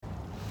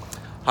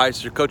Hi,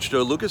 it's your coach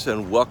Joe Lucas,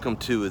 and welcome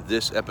to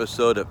this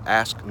episode of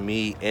Ask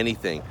Me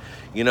Anything.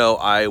 You know,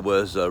 I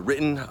was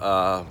written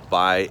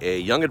by a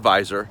young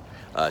advisor,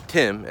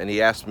 Tim, and he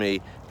asked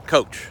me,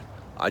 Coach,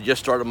 I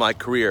just started my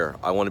career.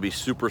 I want to be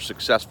super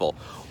successful.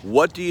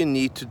 What do you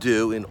need to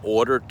do in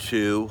order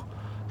to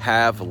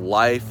have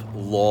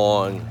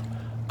lifelong,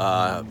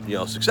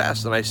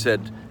 success? And I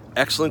said,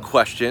 excellent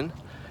question.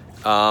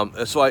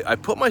 So I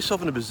put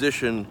myself in a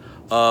position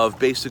of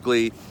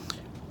basically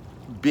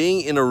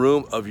being in a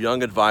room of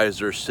young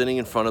advisors, sitting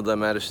in front of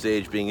them at a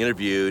stage, being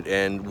interviewed,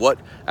 and what,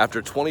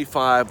 after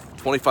 25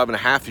 and a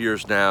half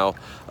years now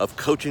of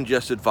coaching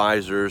just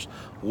advisors,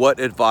 what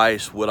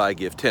advice would I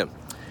give Tim?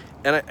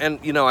 And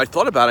I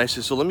thought about it. I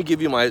said, so let me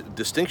give you my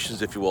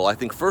distinctions, if you will. I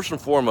think first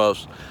and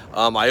foremost,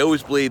 I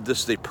always believe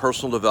this is a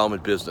personal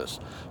development business.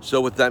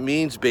 So what that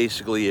means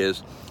basically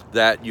is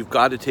that you've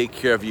got to take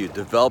care of you,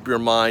 develop your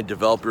mind,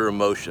 develop your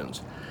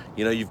emotions.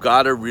 You've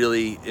got to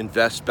really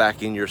invest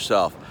back in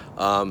yourself.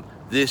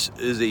 This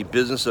is a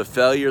business of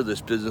failure.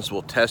 This business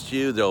will test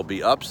you. There'll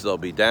be ups, there'll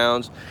be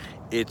downs.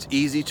 It's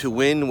easy to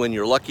win when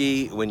you're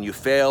lucky. When you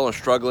fail and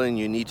struggling,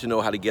 you need to know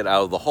how to get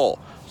out of the hole.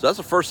 So that's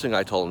the first thing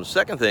I told him. The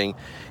second thing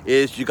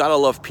is you got to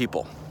love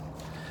people.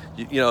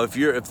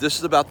 If this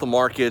is about the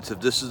markets, if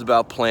this is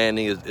about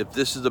planning, if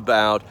this is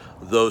about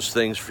those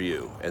things for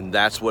you, and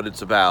that's what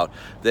it's about,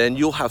 then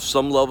you'll have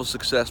some level of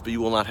success, but you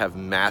will not have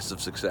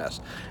massive success.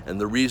 And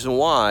the reason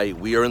why,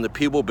 we are in the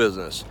people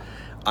business.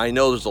 I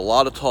know there's a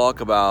lot of talk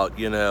about,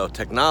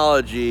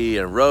 technology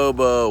and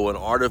robo and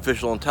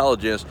artificial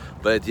intelligence,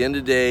 but at the end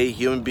of the day,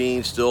 human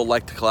beings still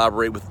like to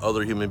collaborate with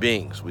other human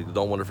beings. We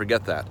don't want to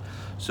forget that.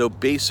 So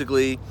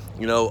basically,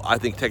 I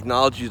think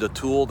technology is a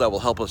tool that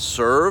will help us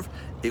serve.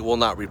 It will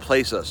not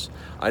replace us.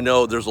 I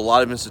know there's a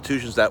lot of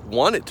institutions that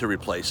want it to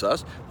replace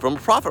us from a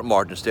profit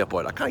margin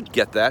standpoint. I kind of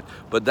get that,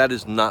 but that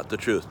is not the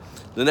truth.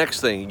 The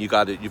next thing you've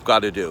got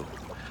to do,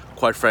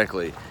 quite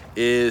frankly,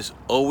 is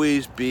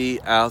always be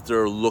out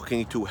there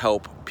looking to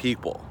help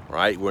people,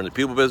 right? We're in the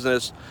people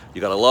business.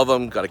 You got to love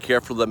them, got to care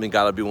for them, and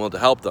got to be willing to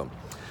help them.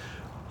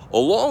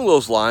 Along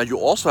those lines, you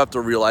also have to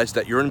realize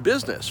that you're in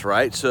business,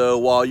 right? So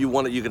while you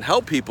can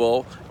help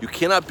people, you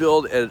cannot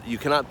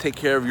take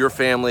care of your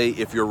family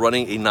if you're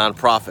running a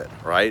nonprofit,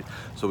 right?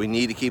 So we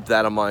need to keep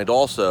that in mind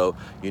also.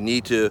 You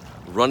need to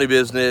run a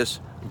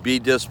business, be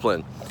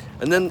disciplined.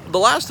 And then the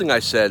last thing I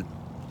said,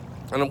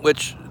 and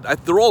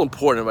they're all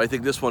important, but I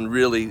think this one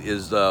really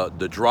is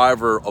the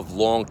driver of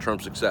long-term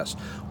success,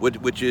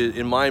 which is,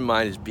 in my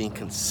mind, is being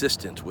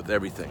consistent with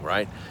everything,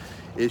 right?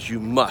 Is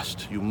you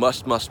must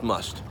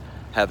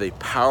have a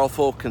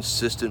powerful,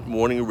 consistent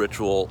morning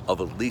ritual of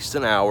at least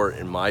an hour,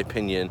 in my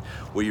opinion,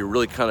 where you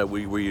really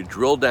where you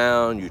drill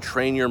down, you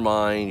train your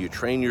mind, you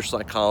train your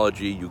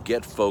psychology, you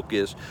get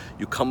focused,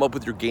 you come up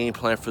with your game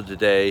plan for the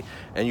day,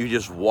 and you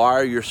just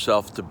wire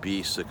yourself to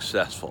be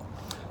successful.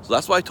 So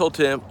that's why I told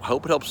Tim. I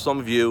hope it helps some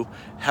of you.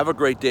 Have a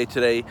great day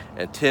today.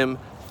 And Tim,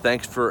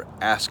 thanks for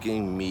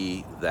asking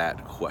me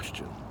that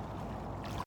question.